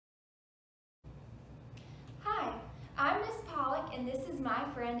and this is my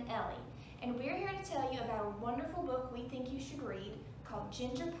friend Ellie, and we're here to tell you about a wonderful book we think you should read called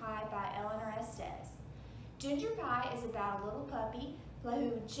Ginger Pye by Eleanor Estes. Ginger Pye is about a little puppy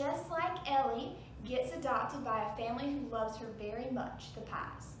who, just like Ellie, gets adopted by a family who loves her very much, the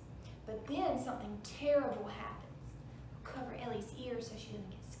Pyes. But then something terrible happens. We'll cover Ellie's ears so she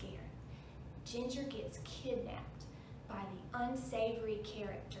doesn't get scared. Ginger gets kidnapped by the unsavory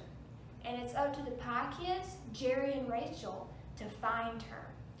character. And it's up to the Pye kids, Jerry and Rachel, to find her.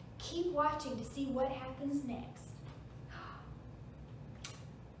 Keep watching to see what happens next.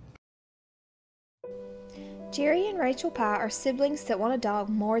 Jerry and Rachel Pye are siblings that want a dog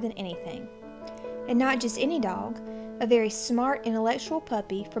more than anything. And not just any dog, a very smart, intellectual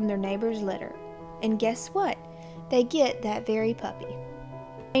puppy from their neighbor's litter. And guess what? They get that very puppy.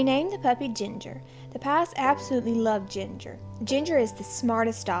 They named the puppy Ginger. The Pyes absolutely love Ginger. Ginger is the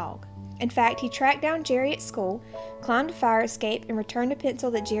smartest dog. In fact, he tracked down Jerry at school, climbed a fire escape, and returned a pencil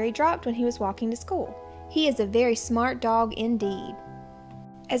that Jerry dropped when he was walking to school. He is a very smart dog indeed.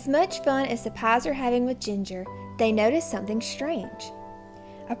 As much fun as the Pyes are having with Ginger, they notice something strange.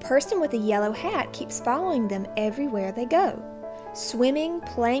 A person with a yellow hat keeps following them everywhere they go. Swimming,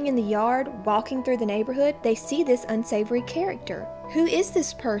 playing in the yard, walking through the neighborhood, they see this unsavory character. Who is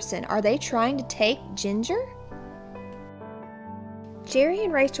this person? Are they trying to take Ginger? Jerry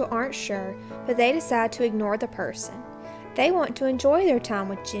and Rachel aren't sure, but they decide to ignore the person. They want to enjoy their time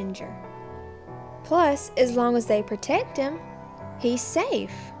with Ginger. Plus, as long as they protect him, he's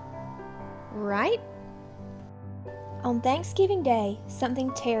safe. Right? On Thanksgiving Day,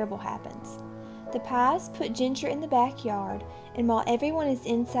 something terrible happens. The Pyes put Ginger in the backyard, and while everyone is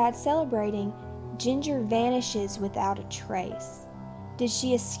inside celebrating, Ginger vanishes without a trace. Did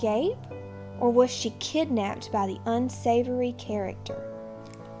she escape? Or was she kidnapped by the unsavory character?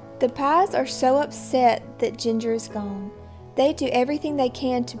 The Pyes are so upset that Ginger is gone. They do everything they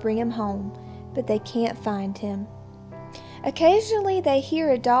can to bring him home, but they can't find him. Occasionally they hear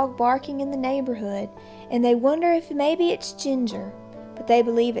a dog barking in the neighborhood, and they wonder if maybe it's Ginger, but they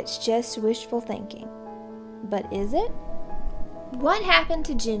believe it's just wishful thinking. But is it? What happened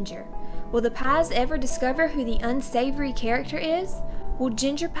to Ginger? Will the Pyes ever discover who the unsavory character is? Will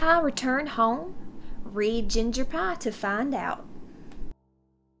Ginger Pye return home? Read Ginger Pye to find out.